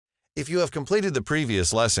If you have completed the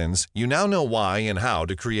previous lessons, you now know why and how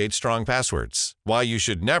to create strong passwords, why you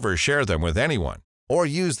should never share them with anyone, or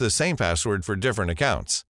use the same password for different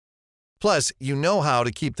accounts. Plus, you know how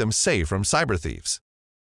to keep them safe from cyber thieves.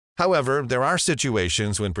 However, there are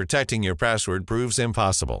situations when protecting your password proves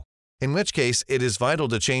impossible, in which case it is vital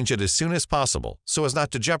to change it as soon as possible so as not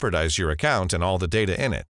to jeopardize your account and all the data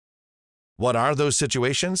in it. What are those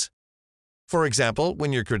situations? For example,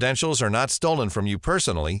 when your credentials are not stolen from you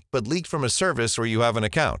personally, but leaked from a service where you have an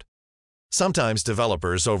account. Sometimes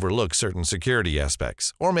developers overlook certain security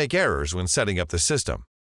aspects or make errors when setting up the system.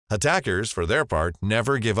 Attackers, for their part,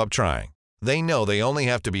 never give up trying. They know they only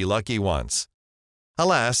have to be lucky once.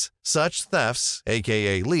 Alas, such thefts,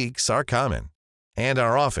 aka leaks, are common and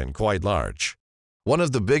are often quite large. One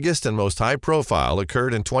of the biggest and most high-profile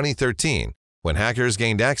occurred in 2013 when hackers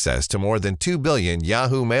gained access to more than 2 billion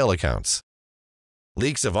Yahoo Mail accounts.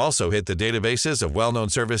 Leaks have also hit the databases of well-known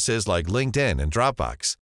services like LinkedIn and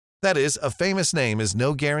Dropbox. That is, a famous name is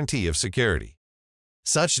no guarantee of security.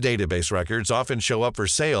 Such database records often show up for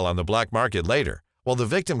sale on the black market later, while the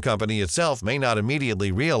victim company itself may not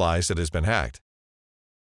immediately realize it has been hacked.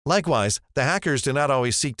 Likewise, the hackers do not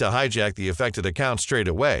always seek to hijack the affected account straight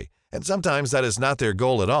away, and sometimes that is not their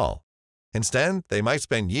goal at all. Instead, they might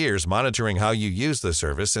spend years monitoring how you use the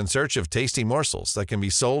service in search of tasty morsels that can be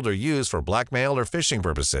sold or used for blackmail or phishing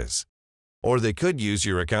purposes. Or they could use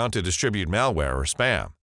your account to distribute malware or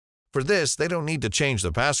spam. For this, they don't need to change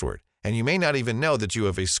the password, and you may not even know that you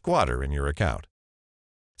have a squatter in your account.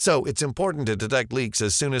 So, it's important to detect leaks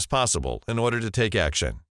as soon as possible in order to take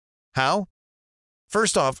action. How?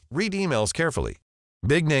 First off, read emails carefully.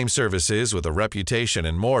 Big-name services with a reputation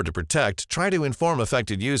and more to protect try to inform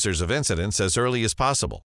affected users of incidents as early as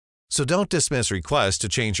possible. So don't dismiss requests to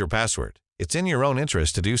change your password. It's in your own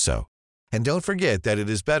interest to do so. And don't forget that it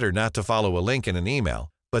is better not to follow a link in an email,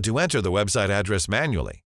 but to enter the website address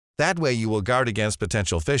manually. That way you will guard against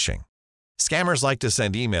potential phishing. Scammers like to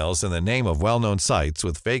send emails in the name of well-known sites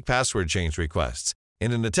with fake password change requests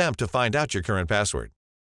in an attempt to find out your current password.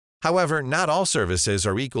 However, not all services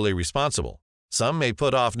are equally responsible. Some may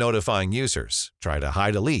put off notifying users, try to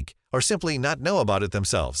hide a leak, or simply not know about it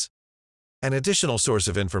themselves. An additional source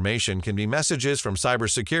of information can be messages from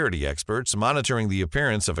cybersecurity experts monitoring the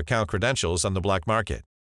appearance of account credentials on the black market.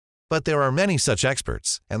 But there are many such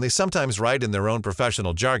experts, and they sometimes write in their own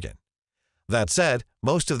professional jargon. That said,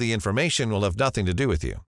 most of the information will have nothing to do with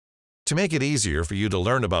you. To make it easier for you to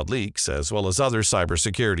learn about leaks as well as other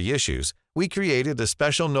cybersecurity issues, we created a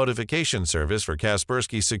special notification service for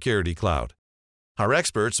Kaspersky Security Cloud. Our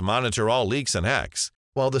experts monitor all leaks and hacks,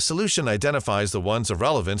 while the solution identifies the ones of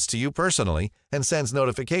relevance to you personally and sends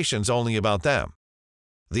notifications only about them.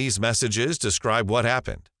 These messages describe what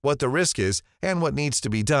happened, what the risk is, and what needs to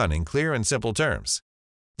be done in clear and simple terms.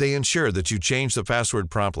 They ensure that you change the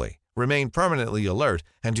password promptly, remain permanently alert,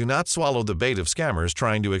 and do not swallow the bait of scammers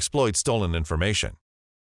trying to exploit stolen information.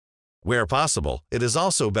 Where possible, it is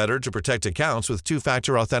also better to protect accounts with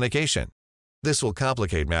two-factor authentication. This will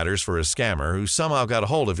complicate matters for a scammer who somehow got a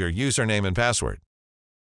hold of your username and password.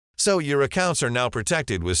 So your accounts are now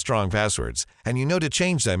protected with strong passwords, and you know to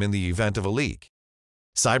change them in the event of a leak.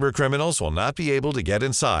 Cybercriminals will not be able to get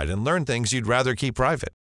inside and learn things you'd rather keep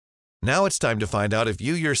private. Now it's time to find out if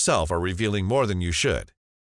you yourself are revealing more than you should.